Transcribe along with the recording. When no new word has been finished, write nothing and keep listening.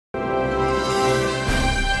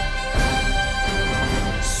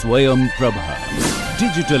Swayam Prabha.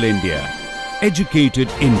 Digital India. Educated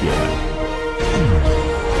India.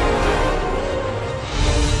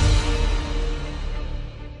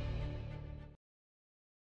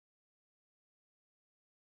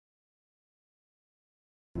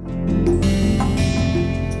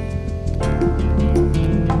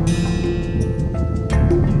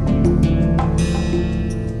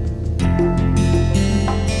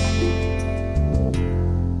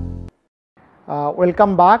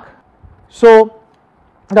 Welcome back. So,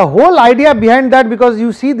 the whole idea behind that, because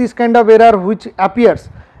you see this kind of error which appears,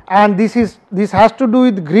 and this has to do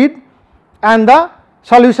with grid and the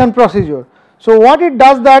solution procedure. So, what it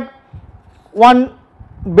does, that one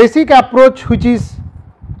basic approach which is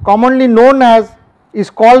commonly known as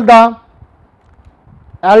is called the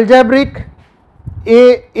algebraic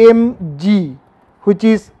AMG, which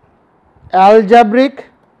is algebraic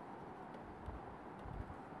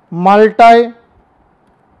multi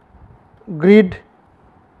grid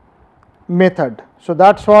method. So,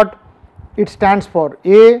 that is what it stands for,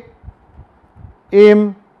 AMG,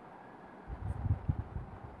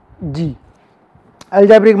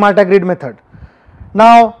 algebraic multi-grid method.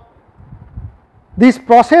 Now, this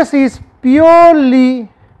process is purely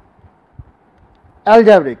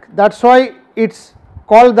algebraic, that is why it is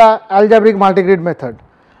called the algebraic multi-grid method,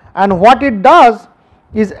 and what it does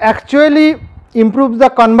is actually improves the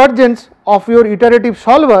convergence of your iterative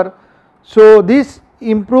solver. So, this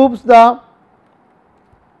improves the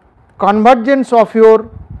convergence of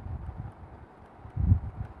your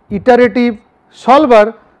iterative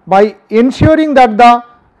solver by ensuring that the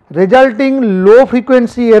resulting low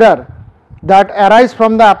frequency error that arise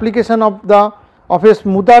from the application of a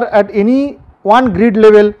smoother at any one grid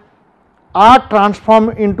level are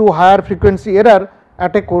transformed into higher frequency error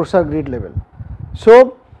at a coarser grid level.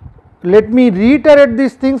 So, let me reiterate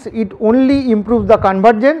these things, it only improves the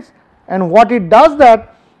convergence, and what it does,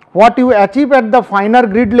 that what you achieve at the finer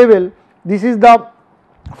grid level, this is the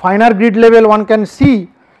finer grid level, one can see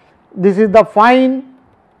this is the finer,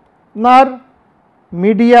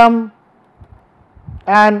 medium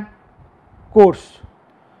and coarse.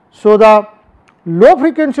 So, the low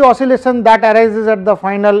frequency oscillation that arises at the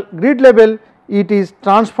final grid level, it is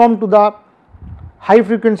transformed to the high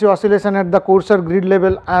frequency oscillation at the coarser grid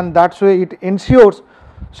level, and that is way it ensures.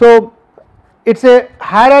 So, it is a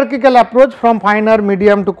hierarchical approach from finer,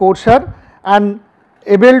 medium to coarser, and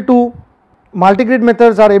able to multi-grid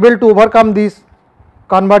methods are able to overcome this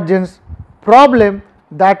convergence problem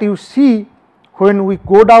that you see when we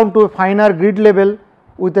go down to a finer grid level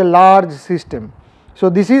with a large system. So,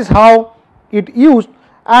 this is how it used,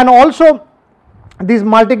 and also this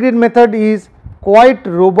multi-grid method is quite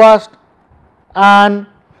robust and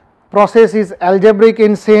process is algebraic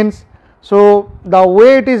in sense. So, the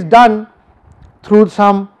way it is done through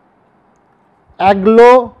some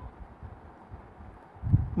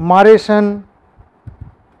agglomeration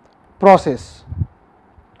process.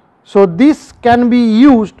 So, this can be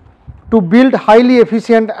used to build highly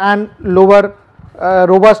efficient and lower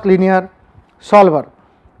robust linear solver.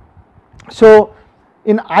 So,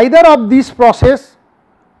 in either of these process,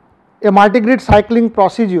 a multi-grid cycling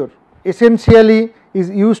procedure essentially is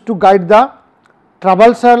used to guide the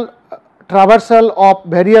traversal of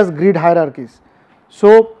various grid hierarchies.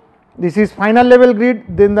 So, this is final level grid,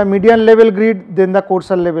 then the median level grid, then the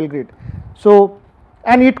coarser level grid. So,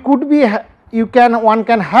 and it could be one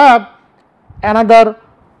can have another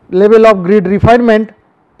level of grid refinement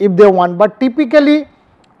if they want, but typically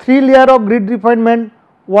 3 layer of grid refinement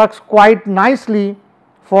works quite nicely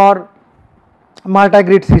for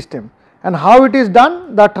multi-grid system. And how it is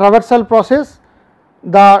done? The traversal process,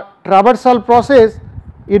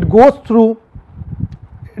 it goes through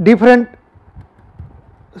different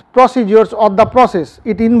procedures of the process.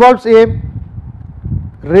 It involves a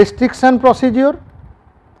restriction procedure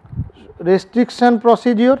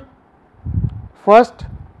first,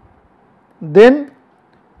 then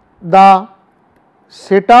the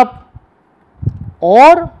setup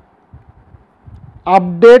or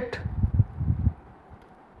update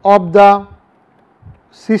of the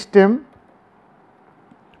system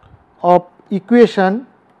of equation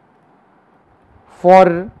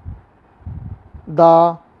for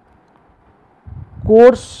the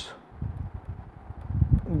coarse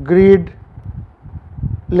grid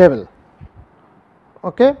level.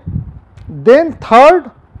 Okay. Then third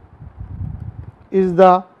is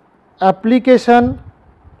the application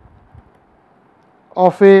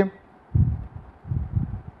of a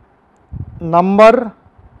number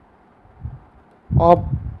of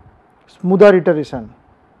smoother iteration.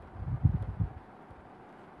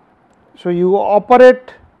 So, you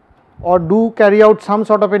operate or do carry out some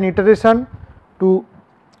sort of an iteration to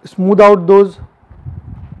smooth out those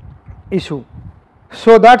issues.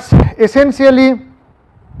 So that's essentially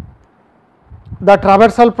the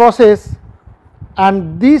traversal process,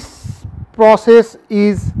 and this process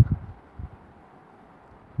is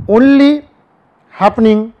only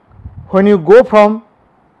happening when you go from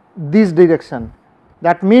this direction.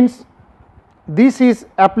 That means this is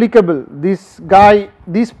applicable, this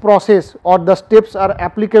process or the steps are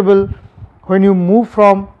applicable when you move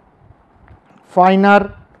from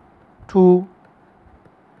finer to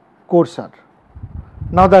coarser.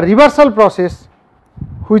 Now the reversal process,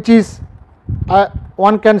 which is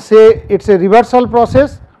one can say it is a reversal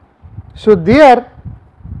process. So there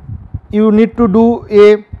you need to do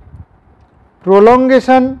a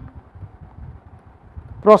prolongation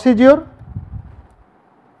procedure,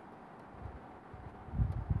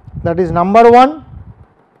 that is number 1.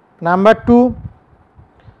 Number 2,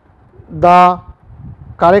 the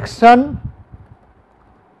correction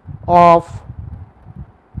of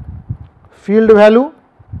field value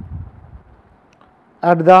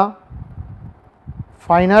at the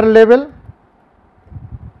finer level.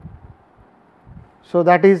 So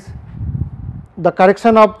that is the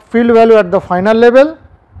correction of field value at the final level.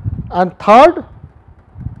 And third,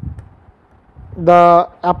 the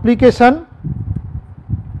application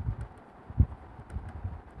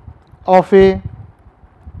of a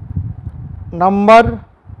number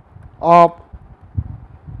of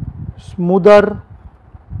smoother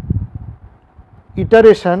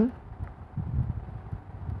iteration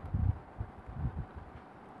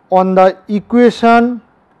on the equation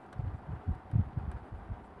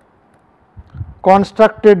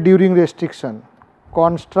constructed during restriction,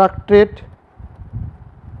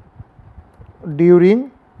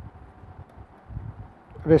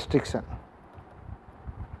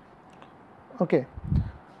 Okay.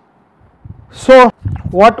 So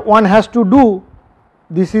what one has to do,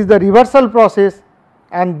 this is the reversal process,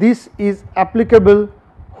 and this is applicable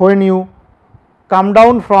when you come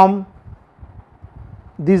down from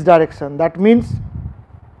this direction, that means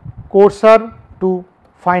coarser to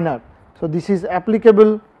finer. So this is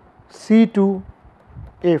applicable C to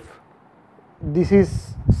F, this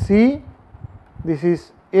is C, this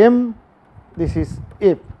is M, this is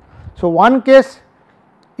F. So one case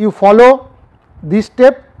you follow this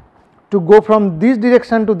step to go from this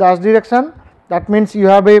direction to that direction, that means you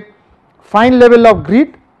have a fine level of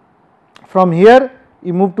grid, from here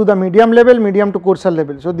you move to the medium level, medium to coarser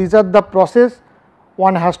level. So these are the process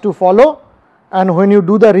one has to follow, and when you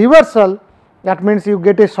do the reversal, that means you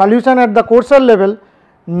get a solution at the coarser level,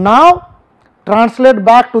 now translate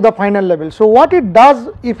back to the final level. So what it does,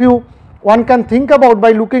 if one can think about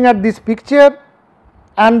by looking at this picture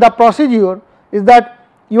and the procedure, is that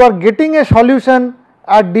you are getting a solution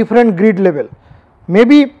at different grid level.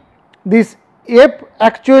 Maybe this F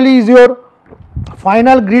actually is your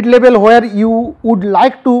final grid level where you would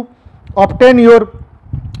like to obtain your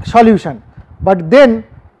solution, but then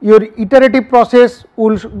your iterative process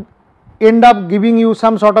will end up giving you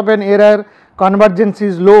some sort of an error, convergence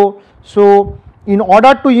is low. So in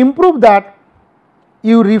order to improve that,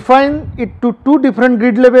 you refine it to two different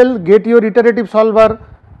grid level, get your iterative solver,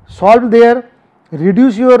 solve there,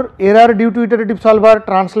 reduce your error due to iterative solver,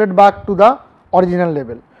 translate back to the original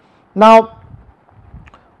level. Now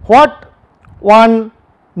what one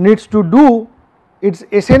needs to do, it's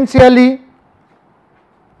essentially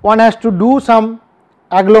one has to do some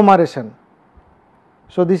agglomeration.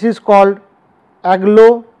 So this is called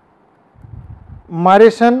agglomeration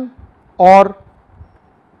or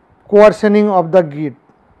coarsening of the grid.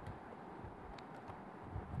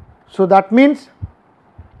 So that means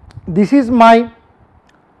this is my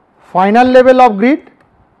final level of grid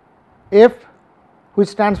F, which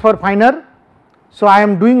stands for finer. So I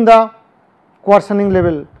am doing the coarsening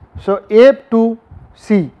level. So F to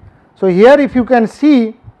C. So here if you can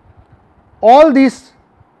see, all these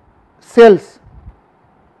cells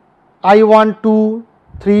I1, 2,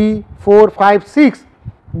 3, 4, 5, 6,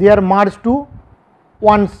 they are merged to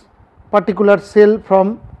one particular cell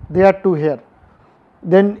from there to here.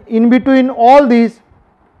 Then in between all these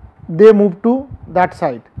they move to that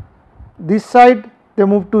side, this side they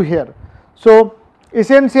move to here. So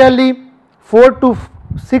essentially 4 to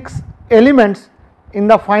 6 elements in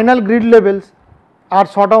the final grid levels are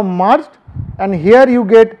sort of merged, and here you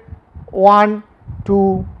get 1,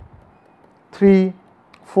 2, 3,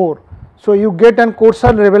 4. So you get an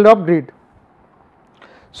coarser level of grid.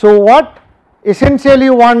 So what essentially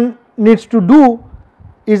one needs to do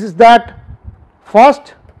is that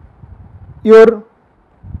first your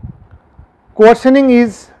coarsening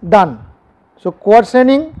is done. So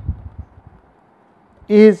coarsening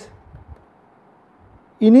is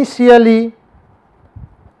initially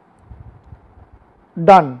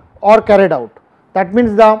done or carried out. That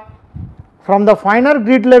means from the finer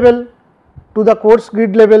grid level to the coarse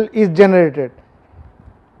grid level is generated.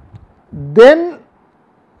 Then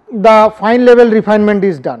the fine level refinement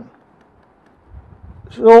is done.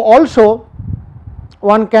 So also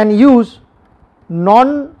one can use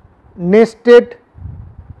non-nested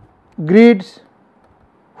grids,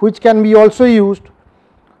 which can be also used.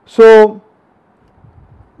 So,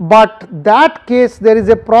 but that case there is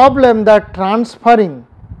a problem that transferring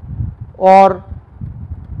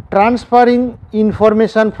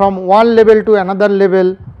information from one level to another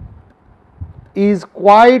level is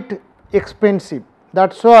quite expensive.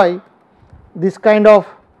 That is why this kind of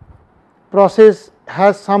process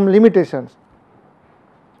has some limitations.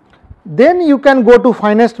 Then you can go to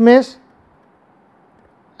finest mesh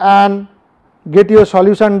and get your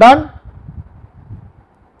solution done,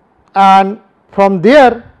 and from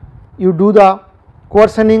there you do the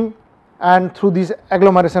coarsening and through this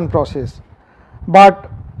agglomeration process. But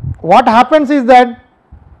what happens is that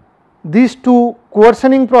these two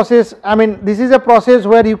coarsening process, I mean this is a process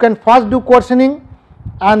where you can first do coarsening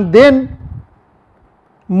and then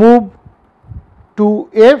move to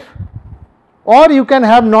F, or you can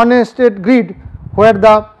have non-nested grid where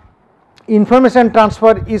the information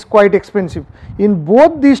transfer is quite expensive. In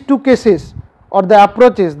both these two cases or the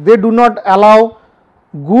approaches, they do not allow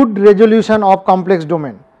good resolution of complex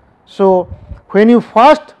domain. So when you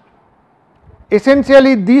first,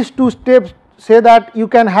 essentially these two steps say that you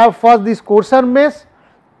can have first this coarser mesh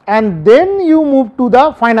and then you move to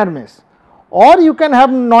the finer mesh, or you can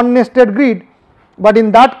have non-nested grid, but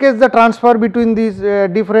in that case the transfer between these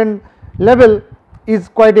different level is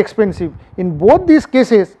quite expensive. In both these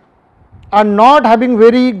cases are not having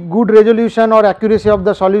very good resolution or accuracy of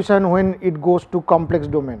the solution when it goes to complex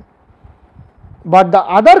domain. But the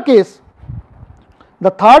other case,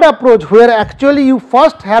 the third approach, where actually you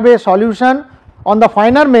first have a solution on the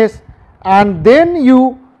finer mesh and then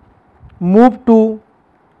you move to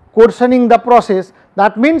coarsening the process,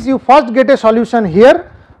 that means you first get a solution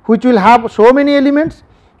here which will have so many elements,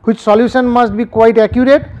 which solution must be quite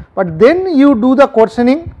accurate, but then you do the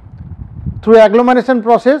coarsening through agglomeration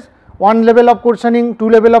process, one level of coarsening, two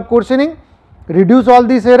level of coarsening, reduce all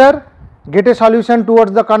this error, get a solution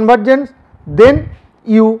towards the convergence, then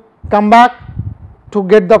you come back to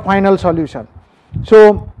get the final solution.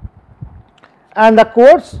 So, and the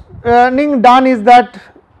coarsening done is that,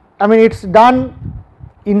 I mean it is done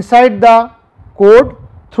inside the code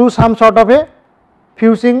through some sort of a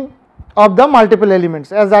fusing of the multiple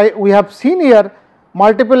elements. As we have seen here,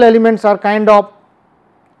 multiple elements are kind of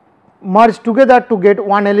merged together to get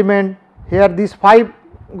one element. Here these 5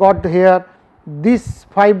 got here, this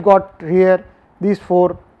 5 got here, these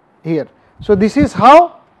 4 here. So this is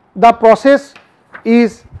how the process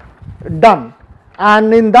is done,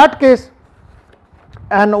 and in that case,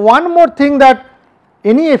 and one more thing, that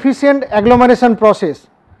any efficient agglomeration process,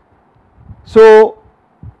 so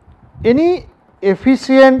any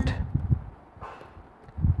efficient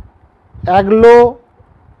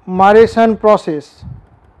agglomeration process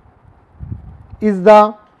is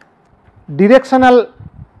the directional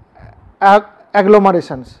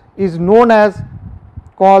agglomerations, is known as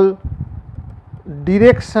called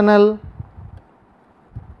directional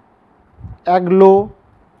agglomeration,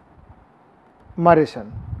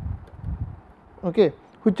 okay,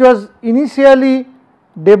 which was initially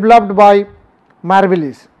developed by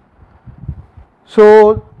Marvellis.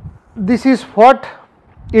 So this is what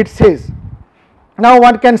it says. Now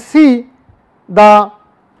one can see the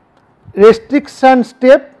restriction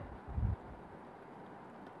step,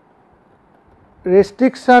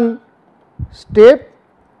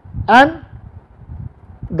 and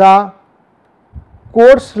the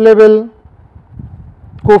coarse level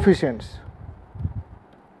coefficients.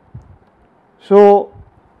 So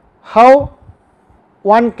how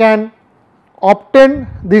one can obtain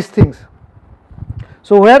these things?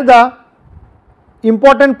 So where the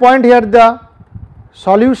important point here, the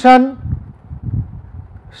solution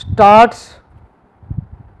starts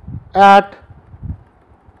at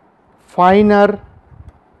finer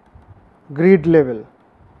grid level.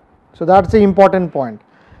 So that is the important point.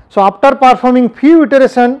 So after performing few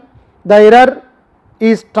iteration, the error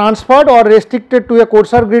is transferred or restricted to a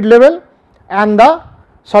coarser grid level and the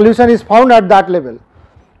solution is found at that level.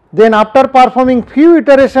 Then after performing few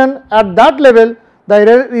iteration at that level, the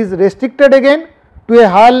error is restricted again to a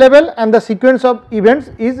higher level and the sequence of events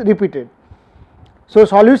is repeated. So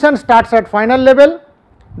solution starts at final level,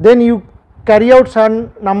 then you carry out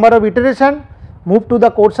some number of iteration, move to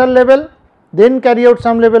the coarser level, then carry out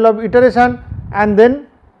some level of iteration and then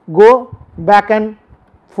go back and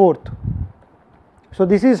forth. So,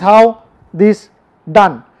 this is how this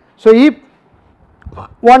done. So, if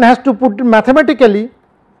one has to put it mathematically,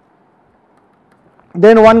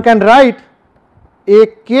 then one can write a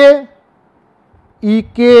k E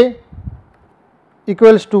k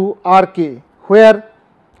equals to R k, where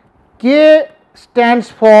k stands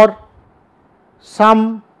for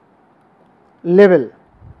some level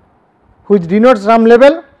which denotes some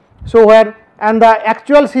level. So, where and the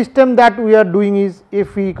actual system that we are doing is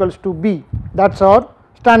F e equals to B, that is our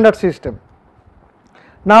standard system.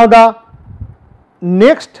 Now, the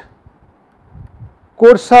next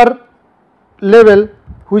coarser level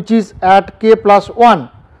which is at k plus 1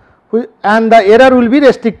 and the error will be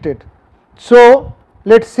restricted. So,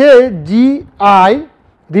 let us say G I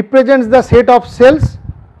represents the set of cells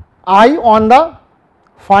I on the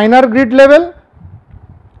finer grid level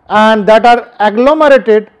and that are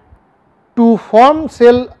agglomerated to form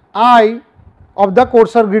cell I of the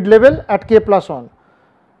coarser grid level at k plus 1.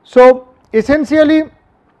 So, essentially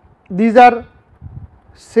these are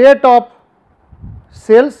set of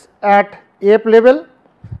cells at F level.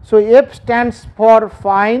 So, F stands for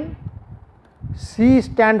fine, C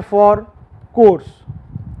stand for coarse,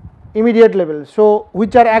 immediate level. So,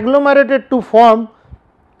 which are agglomerated to form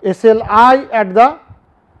a cell I at the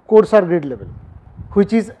coarser grid level,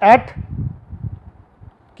 which is at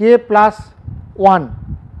k plus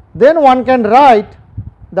 1. Then one can write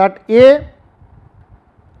that A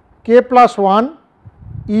k plus 1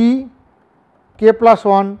 E k plus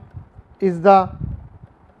 1 is the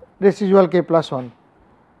residual k plus 1.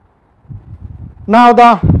 Now,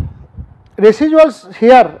 the residuals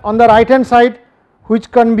here on the right hand side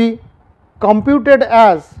which can be computed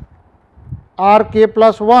as R k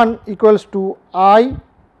plus 1 equals to I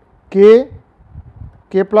k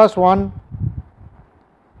plus 1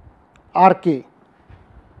 R k.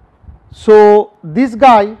 So, this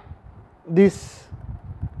guy, this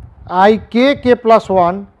I k plus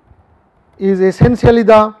 1 is essentially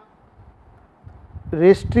the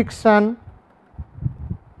restriction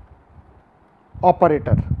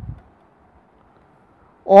operator,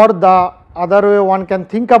 or the other way one can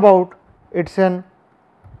think about it is an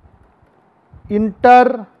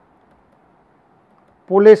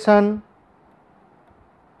interpolation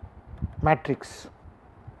matrix.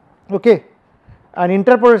 Okay. An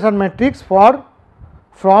interpolation matrix for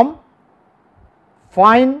from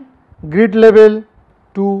fine grid level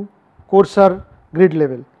to coarser grid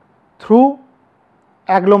level through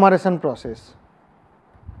agglomeration process.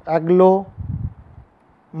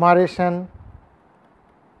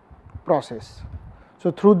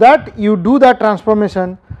 So, through that you do the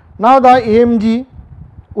transformation. Now, the AMG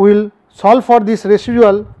will solve for this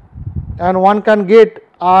residual and one can get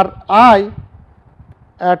R I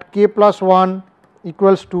at k plus 1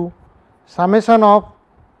 equals to summation of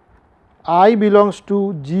I belongs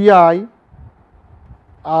to G I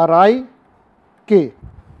R I k.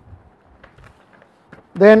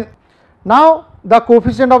 Then now the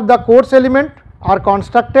coefficient of the coarse element are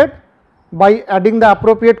constructed by adding the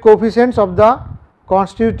appropriate coefficients of the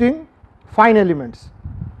constituting fine elements.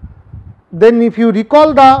 Then if you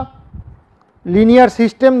recall the linear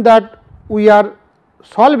system that we are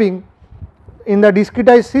solving in the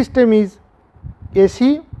discretized system is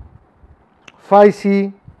AC phi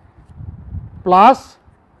c plus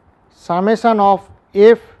summation of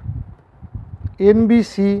f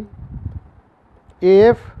NBC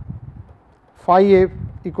AF phi f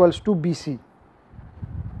equals to BC.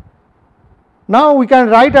 Now, we can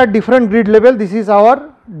write at different grid level. This is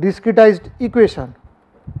our discretized equation.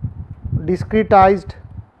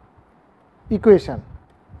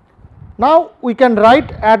 Now, we can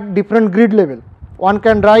write at different grid level. One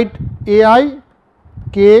can write AI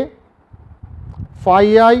k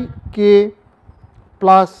phi I k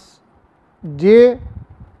plus j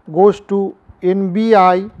goes to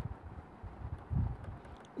NBI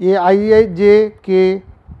AI j k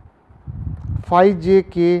phi j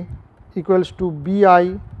k equals to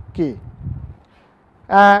BI k,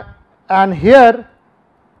 and here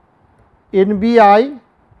NBI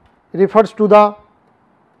refers to the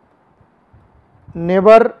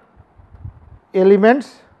neighbor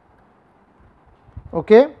elements,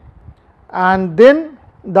 okay, and then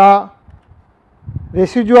the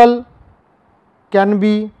residual can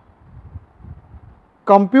be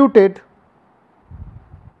computed,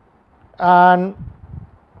 and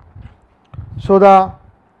so the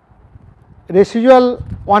residual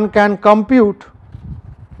one can compute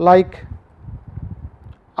like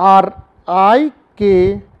R I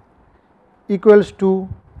k equals to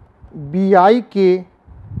B I k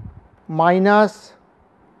minus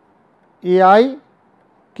ai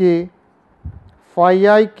k phi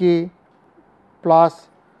I k plus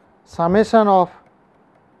summation of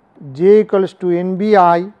j equals to n b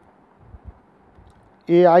I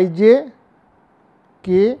a I j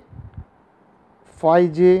k phi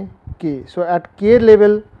j k. So, at k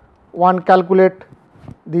level one calculate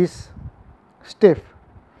this step.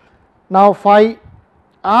 Now, phi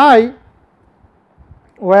I,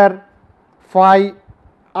 where phi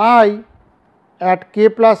I at k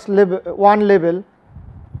plus 1 level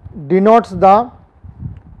denotes the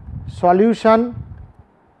solution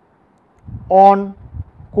on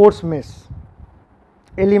coarse mesh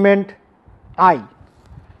element I.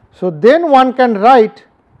 So, then one can write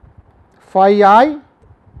phi I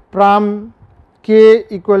prim k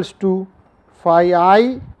equals to phi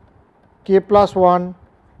I k plus 1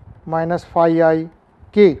 minus phi I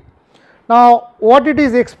k. Now, what it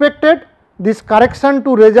is expected, this correction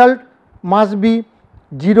to result must be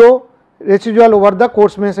 0 residual over the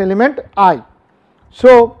coarse mesh element I.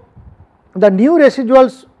 So, the new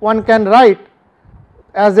residuals one can write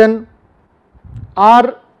as an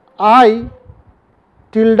R I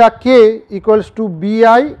tilde k equals to B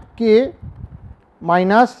I k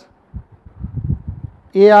minus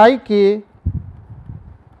A I k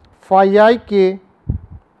phi I k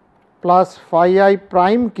plus phi I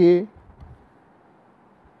prime k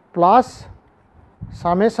plus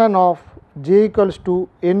summation of j equals to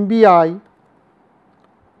n b I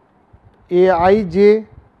a I j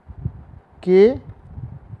k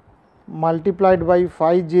multiplied by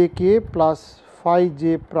phi j k plus phi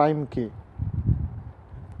j prime k.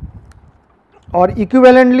 Or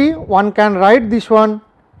equivalently one can write this one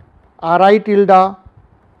R I tilde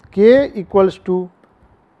k equals to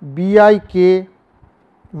B I k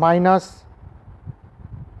minus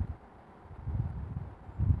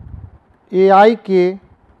A I k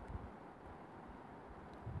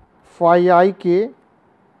phi I k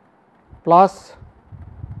plus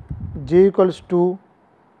j equals to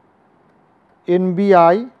n b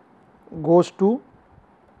I goes to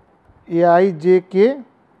A I j k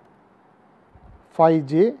phi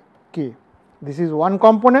j k. This is one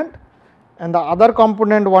component, and the other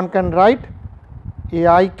component one can write A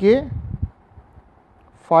I k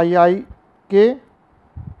phi I k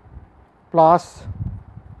plus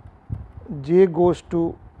j goes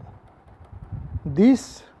to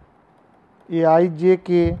this A I j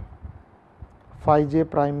k phi j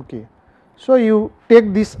prime k. So, you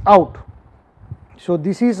take this out. So,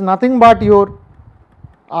 this is nothing but your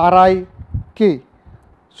R I k.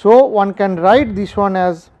 So, one can write this one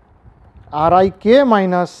as R I k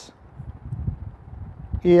minus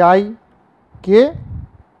A I k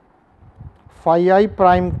phi I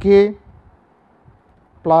prime k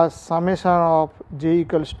plus summation of j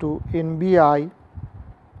equals to n b I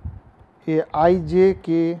A I j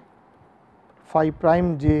k phi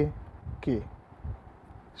prime j k.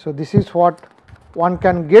 So, this is what one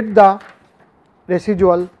can get the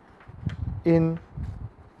residual in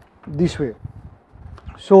this way.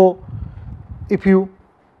 So, if you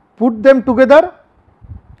put them together,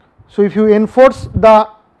 so if you enforce the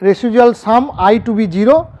residual sum I to be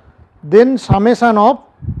 0, then summation of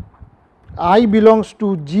I belongs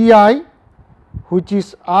to G I, which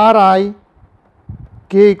is R I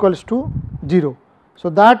k equals to 0. So,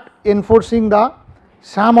 that enforcing the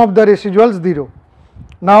sum of the residuals 0.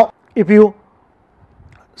 Now, if you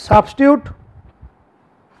substitute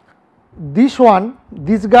this one,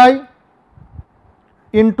 this guy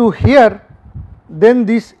into here, then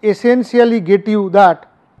this essentially get you that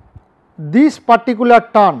this particular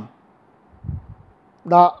term,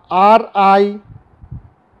 the R I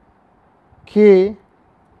k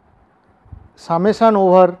summation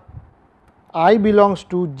over I belongs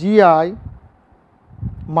to G I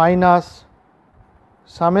minus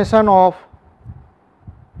summation of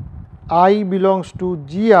I belongs to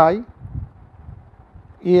G I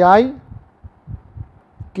A I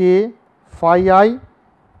k phi I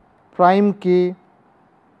prime k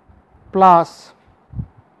plus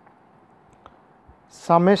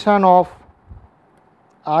summation of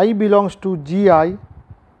I belongs to G I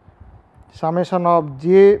summation of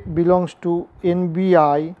j belongs to n b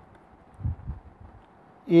I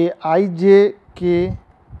A I j k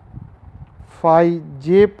phi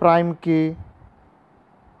j prime k,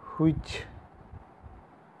 which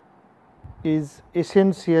is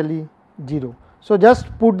essentially 0. So, just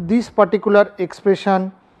put this particular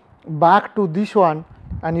expression back to this one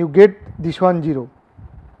and you get this one 0.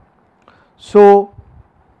 So,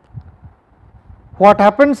 what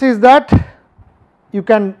happens is that you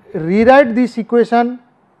can rewrite this equation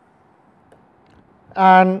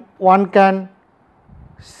and one can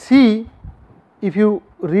C, if you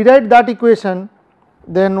rewrite that equation,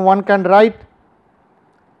 then one can write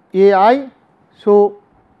AI. So,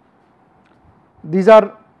 these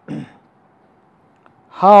are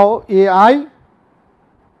how AI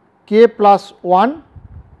k plus 1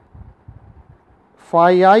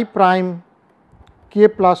 phi I prime k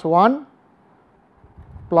plus 1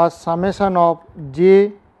 plus summation of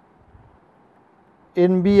j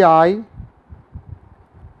NBI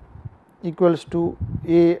equals to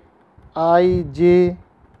AI j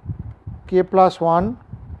k plus 1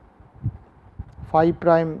 phi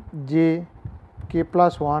prime j k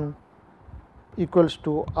plus 1 equals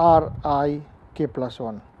to R I k plus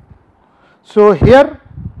 1. So, here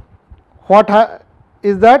what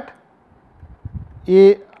is that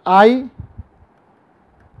A I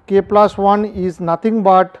k plus 1 is nothing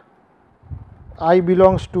but I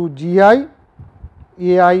belongs to G I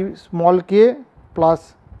A I small k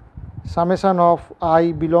plus summation of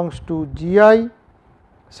I belongs to G I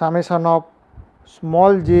summation of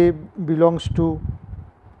small j belongs to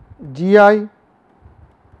G I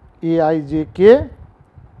A I j k,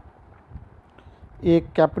 a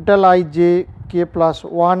capital I j k plus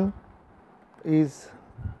 1 is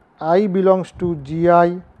I belongs to G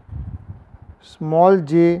I, small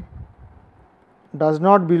j does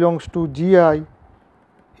not belongs to G I,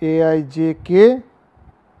 A I j k,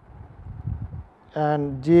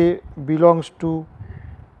 and j belongs to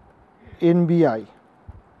N B I,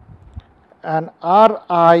 and R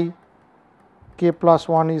I k plus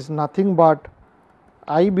 1 is nothing but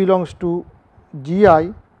I belongs to G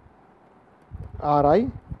I R I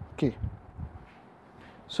k.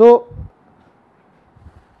 So,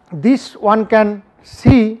 this one can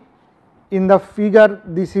see in the figure,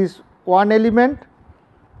 this is one element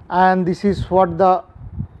and this is what the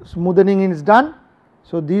smoothing is done.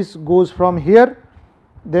 So, this goes from here,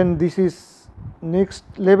 then this is next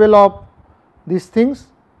level of these things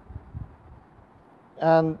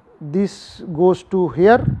and this goes to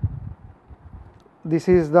here, this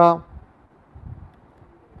is the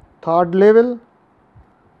third level,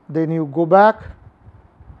 then you go back,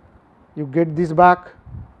 you get this back,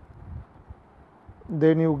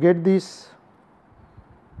 then you get this,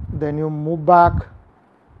 then you move back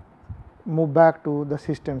to the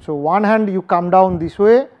system. So, one hand you come down this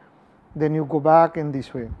way, then you go back in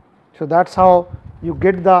this way. So, that is how you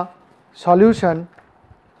get the solution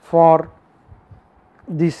for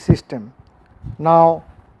this system. Now,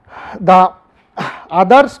 the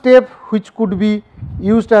other step which could be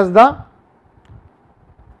used as the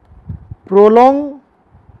prolongation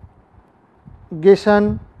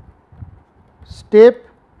step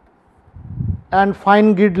and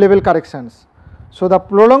fine grid level corrections. So, the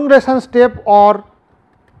prolongation step or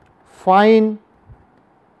fine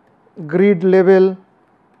grid level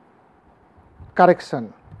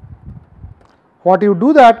correction, what you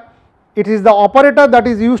do that, it is the operator that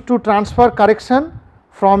is used to transfer correction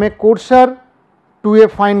from a coarser to a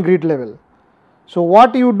fine grid level. So,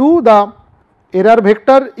 what you do, the error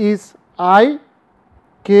vector is I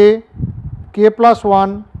k plus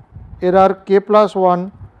 1 error k plus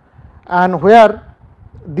 1, and where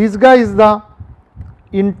this guy is the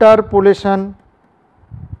interpolation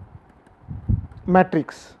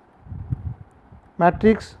matrix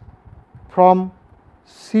from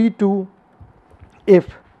C to F.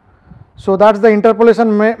 So, that is the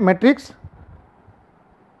interpolation matrix,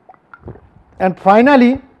 and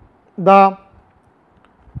finally, the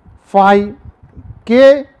phi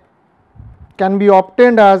k can be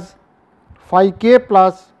obtained as phi k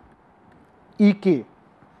plus E k.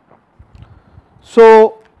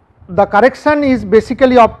 So, the correction is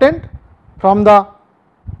basically obtained from the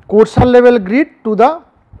coarser level grid to the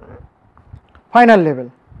final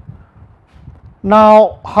level.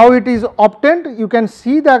 Now, how it is obtained? You can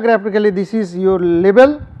see that graphically, this is your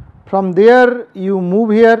level, from there you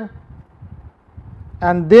move here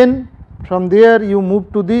and then from there you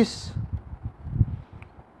move to this,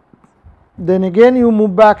 then again you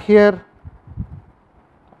move back here,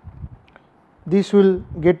 this will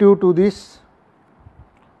get you to this,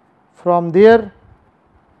 from there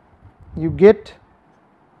you get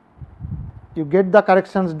the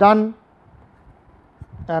corrections done,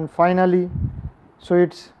 and finally, so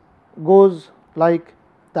it goes like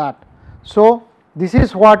that. So, this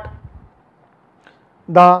is what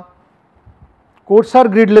the coarser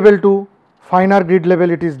grid level to finer grid level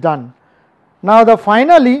it is done. Now, the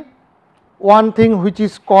finally one thing which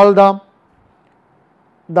is called the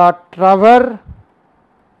traversal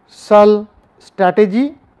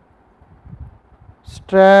strategy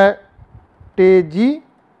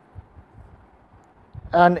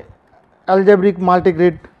and algebraic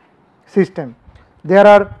multigrid system. There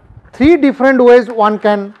are three different ways one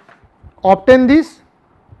can obtain this.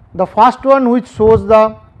 The first one, which shows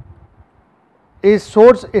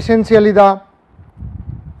essentially the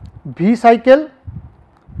V cycle,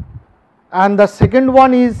 and the second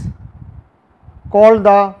one is called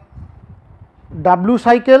the W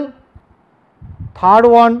cycle, third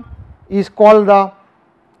one is called the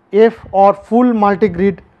F or full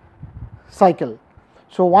multi-grid cycle.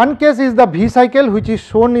 So, one case is the V cycle, which is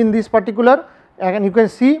shown in this particular, and you can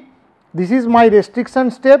see this is my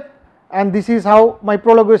restriction step and this is how my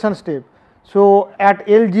prolongation step. So, at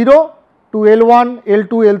L0 to L1, L2,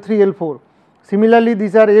 L3, L4. Similarly,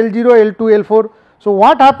 these are L0, L2, L4. So,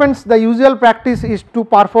 what happens, the usual practice is to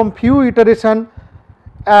perform few iteration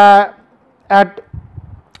at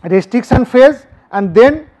restriction phase and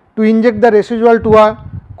then to inject the residual to a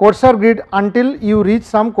coarser grid until you reach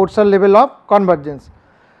some coarser level of convergence.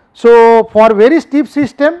 So, for very steep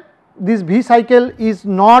system, this V cycle is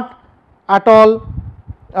not at all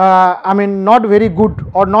not very good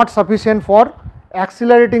or not sufficient for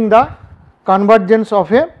accelerating the convergence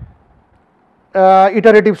of a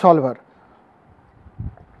iterative solver.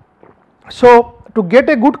 So, to get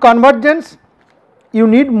a good convergence, you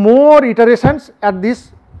need more iterations at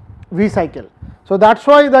this V cycle. So, that is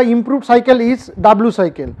why the improved cycle is W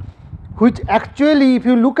cycle, which actually if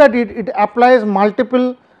you look at it, it applies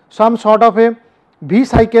multiple some sort of a V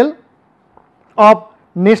cycle of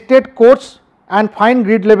nested coarse and fine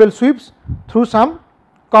grid level sweeps through some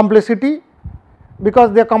complexity,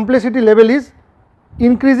 because the complexity level is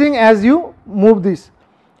increasing as you move this.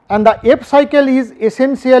 And the F cycle is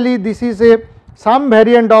essentially, this is some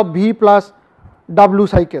variant of V plus W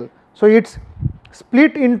cycle. So, it is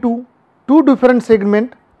split into two different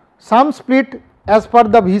segments, some split as per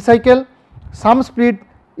the V cycle, some split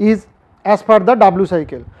is as per the W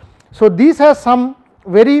cycle. So, this has some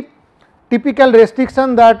very typical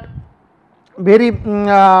restriction that very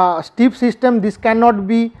steep system, this cannot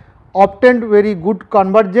be obtained very good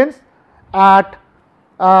convergence at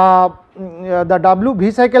the W.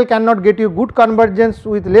 V cycle cannot get you good convergence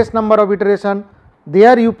with less number of iteration,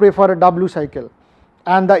 there you prefer a W cycle,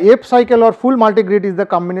 and the F cycle or full multi-grid is the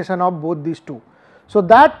combination of both these two. So,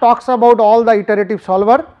 that talks about all the iterative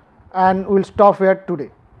solver, and we will stop here today.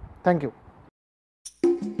 Thank you.